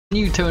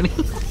You, Tony.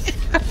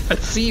 I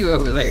see you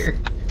over there.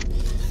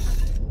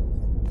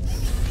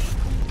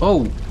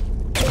 Oh,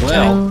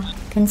 well. Oh,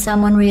 can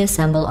someone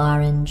reassemble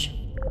Orange?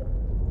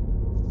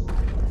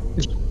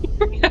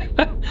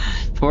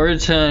 Poor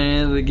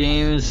Tony, the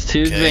game is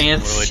too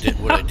advanced.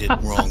 What I did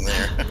wrong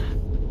there.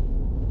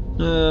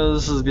 Oh,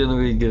 this is gonna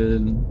be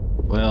good.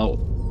 Well,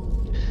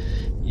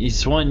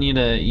 it's wanting you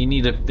to. You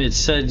need to. It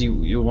said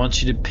you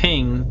want you to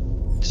ping.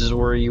 This is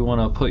where you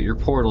want to put your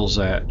portals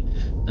at,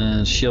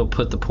 and she'll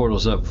put the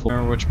portals up for.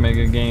 Remember which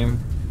mega game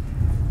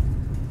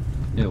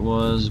it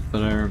was,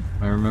 but I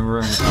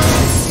remember.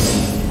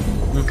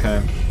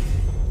 Okay.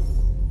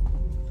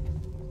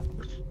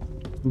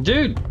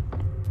 Dude,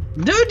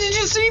 did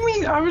you see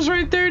me? I was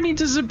right there and he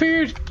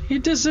disappeared. He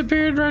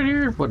disappeared right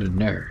here. What a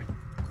nerd.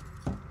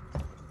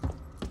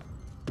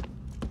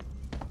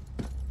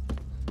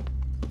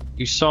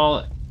 You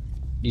saw it.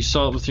 You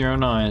saw it with your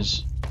own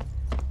eyes.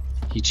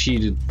 He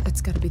cheated. That's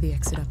gotta be the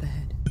exit up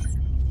ahead.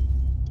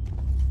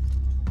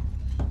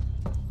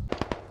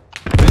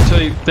 Let me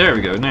tell you. There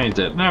we go. Now he's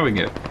dead. Now we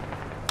go.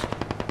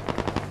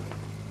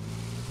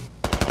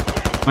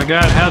 My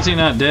God, how's he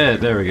not dead?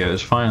 There we go.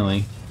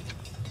 Finally.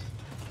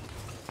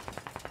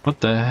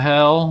 What the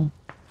hell?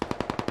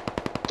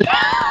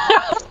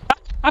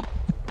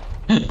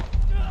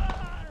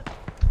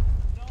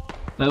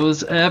 That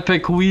was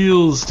epic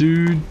wheels,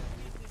 dude.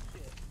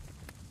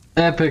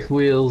 Epic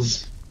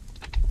wheels.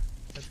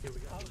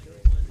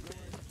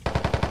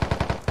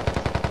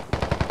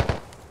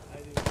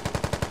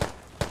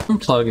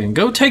 Unplugging.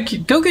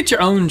 Go get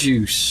your own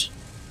juice.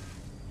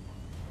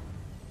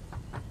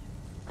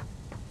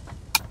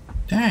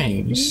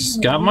 Dang, she's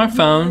got my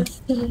phone.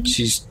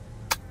 She's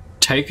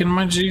taking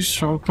my juice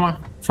from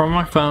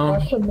my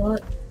phone.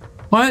 What?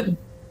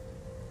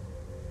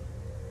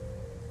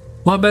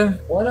 What, babe?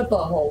 What a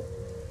butthole.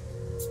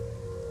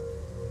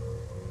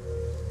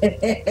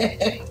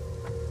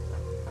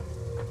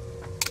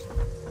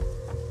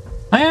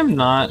 I am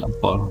not a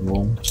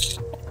butthole.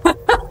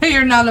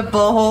 You're not a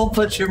butthole,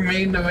 but you're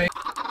mean to me.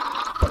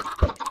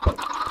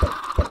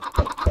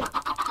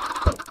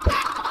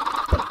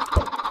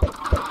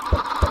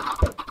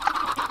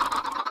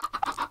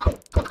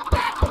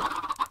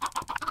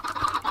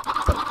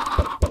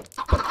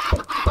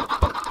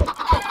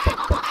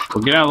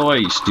 Well, get out of the way,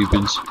 you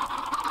stupids.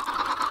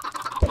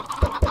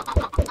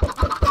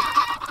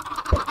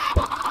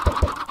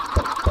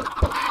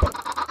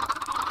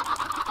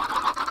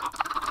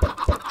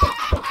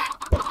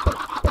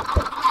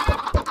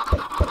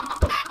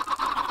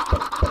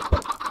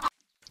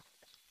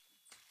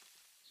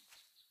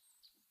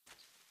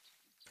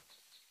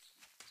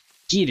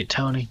 Get it,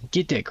 Tony.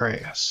 Get that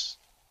grass.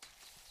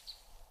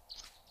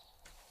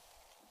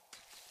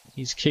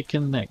 He's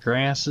kicking that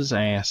grass's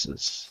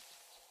asses.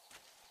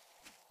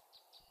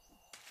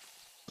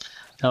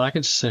 Hell, I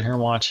could just sit here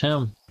and watch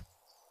him.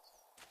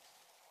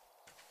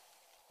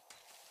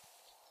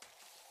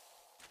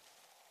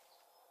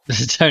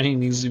 Tony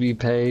needs to be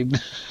paid.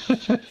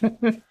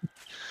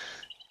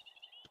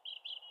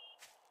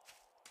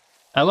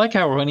 I like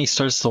how when he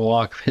starts to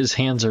walk, his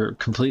hands are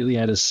completely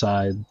at his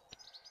side.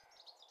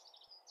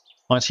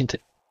 Watching to.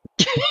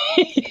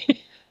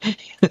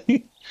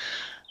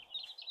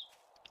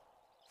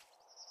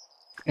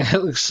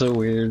 That looks so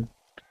weird.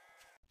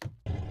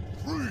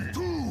 3,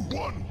 2,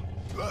 1,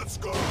 let's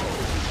go!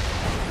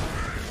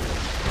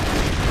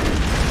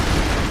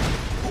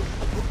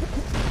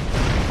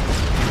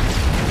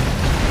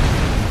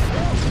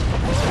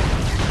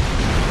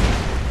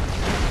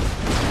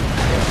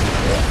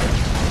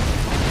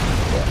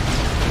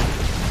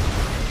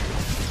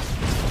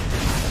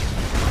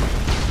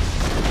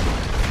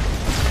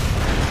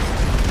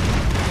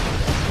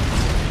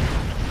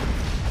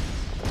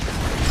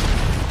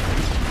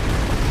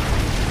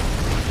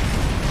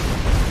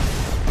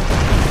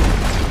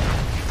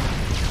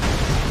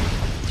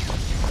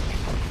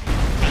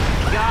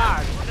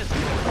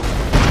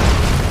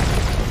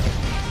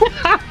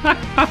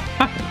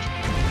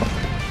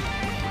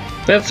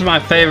 That's my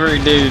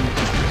favorite dude.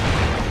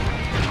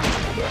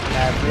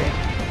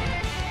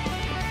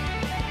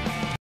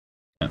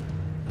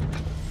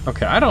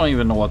 Okay, I don't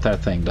even know what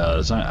that thing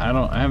does. I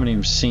haven't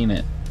even seen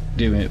it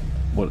do it.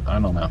 What, I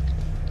don't know.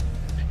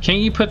 Can't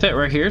you put that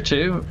right here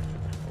too?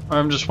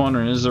 I'm just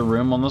wondering, is there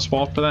room on this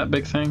wall for that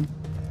big thing?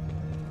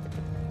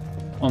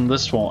 On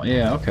this wall,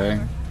 yeah, okay.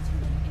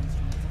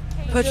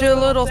 Put your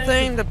little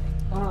thing to,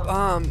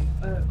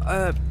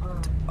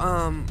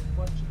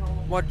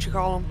 what you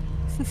call them?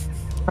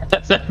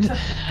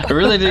 I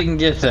really didn't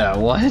get that.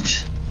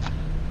 What?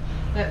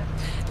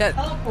 That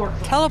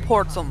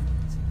teleports them.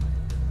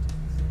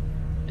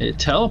 It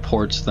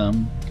teleports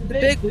them.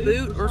 Big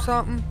boot or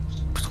something.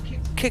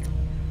 Kick.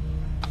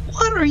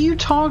 What are you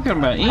talking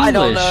about? English? I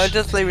don't know.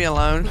 Just leave me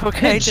alone,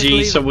 okay? Just Gee,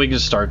 leave so we can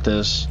start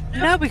this.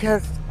 No,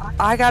 because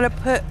I gotta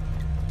put.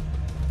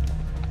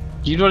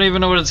 You don't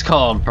even know what it's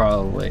called,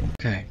 probably.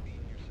 Okay.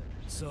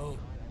 So,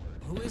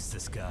 who is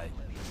this guy?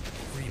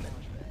 Freeman.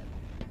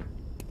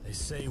 They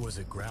say he was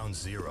at Ground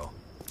Zero.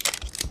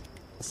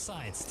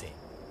 Science team.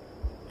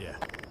 Yeah.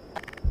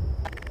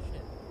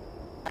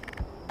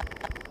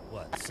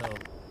 So,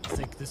 you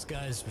think this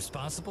guy's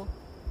responsible?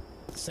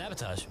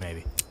 Sabotage,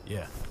 maybe.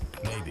 Yeah,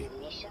 maybe.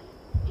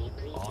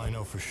 All I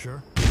know for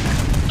sure.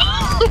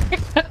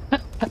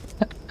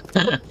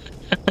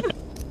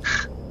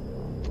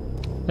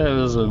 That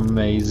was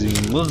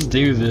amazing. Let's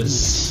do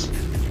this.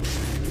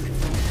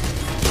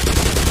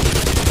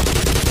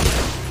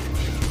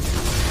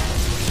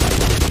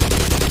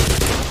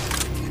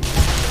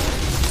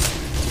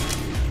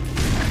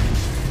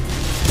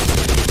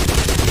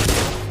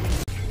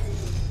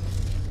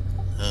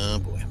 Oh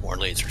boy, more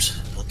lasers.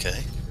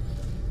 Okay.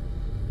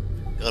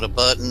 Got a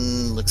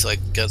button. Looks like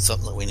got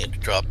something that we need to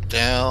drop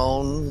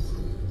down.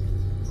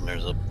 And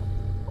there's a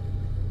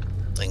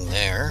thing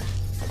there.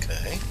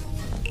 Okay.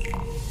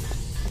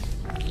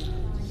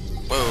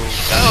 Whoa!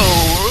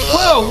 Oh!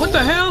 Whoa! What the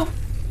hell?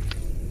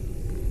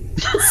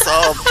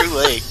 Saw too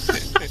late.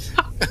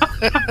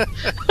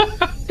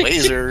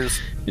 Lasers.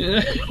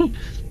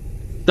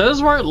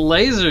 Those weren't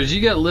lasers.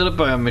 You got lit up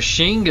by a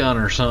machine gun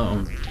or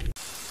something.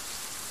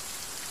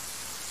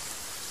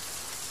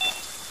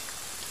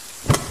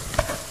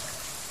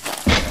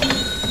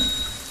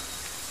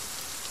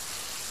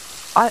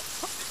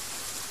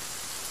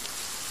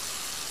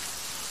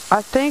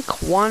 I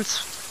think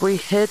once we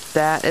hit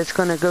that, it's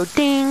gonna go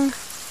ding,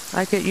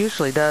 like it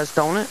usually does,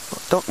 don't it?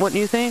 Wouldn't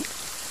you think?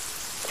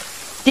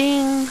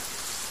 Ding,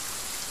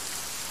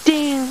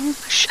 ding.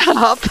 Shut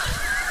up,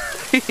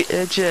 you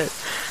idiot!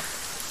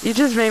 You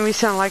just made me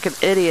sound like an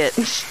idiot.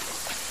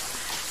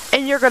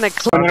 And you're gonna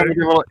Your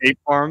little ape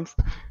arms.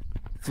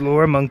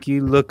 Floor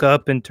monkey, look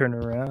up and turn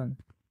around.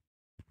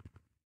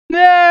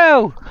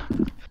 No!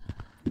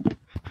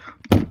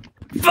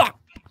 Fuck!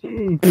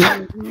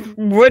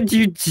 What'd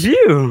you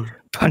do?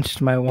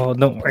 Punched my wall,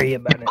 don't worry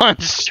about it.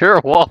 Punched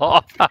your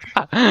wall.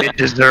 It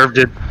deserved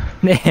it.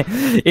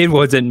 It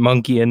wasn't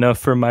monkey enough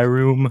for my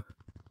room.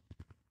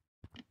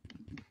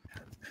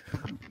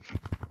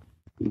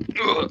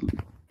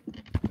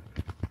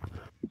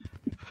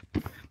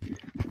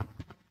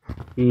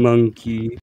 Monkey.